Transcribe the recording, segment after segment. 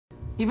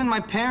Even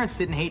my parents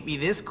didn't hate me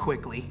this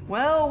quickly.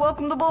 Well,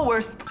 welcome to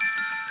Bullworth.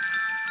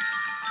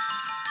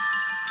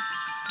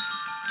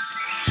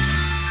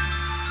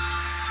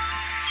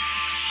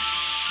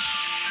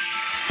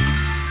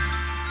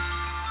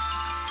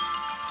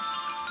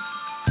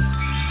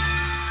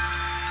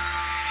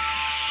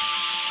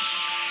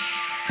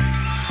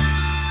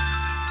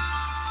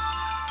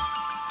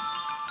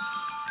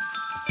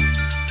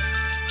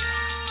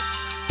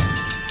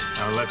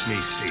 Now let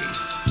me see.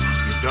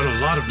 You've done a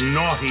lot of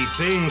naughty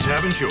things,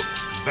 haven't you?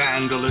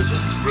 Vandalism,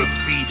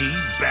 graffiti,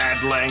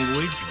 bad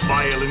language,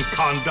 violent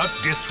conduct,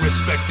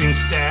 disrespecting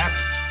staff.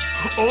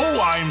 Oh,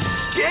 I'm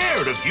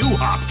scared of you,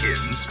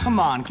 Hopkins. Come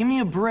on, give me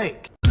a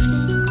break.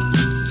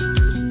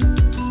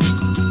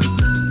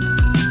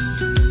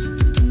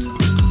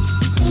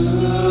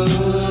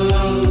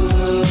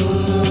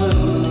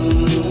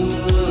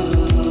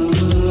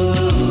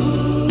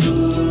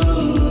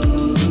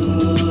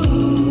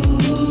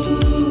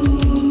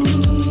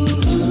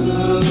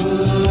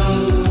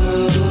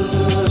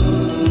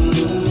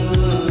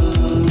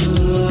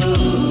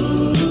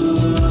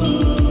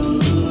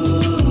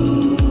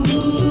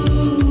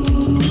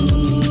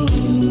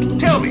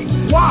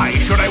 Why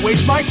should I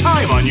waste my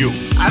time on you?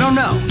 I don't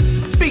know.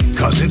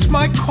 Because it's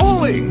my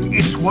calling.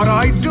 It's what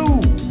I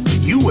do.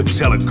 You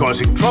excel at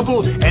causing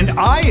trouble, and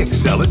I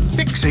excel at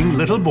fixing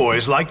little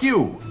boys like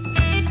you.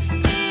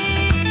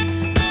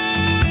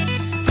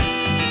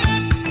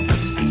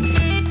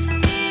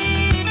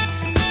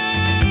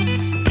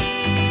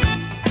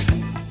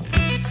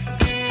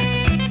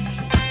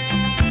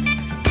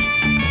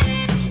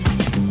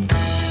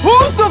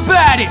 Who's the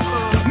baddest?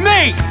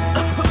 Me!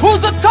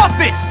 Who's the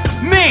toughest?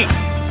 Me!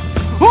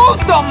 Who's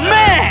the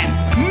man?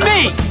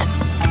 Me!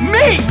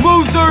 Me,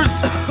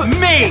 losers!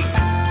 Me!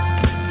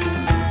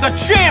 The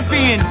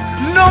champion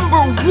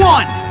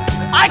 #1!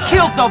 I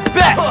killed the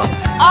best!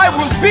 I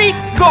will beat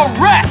the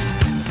rest!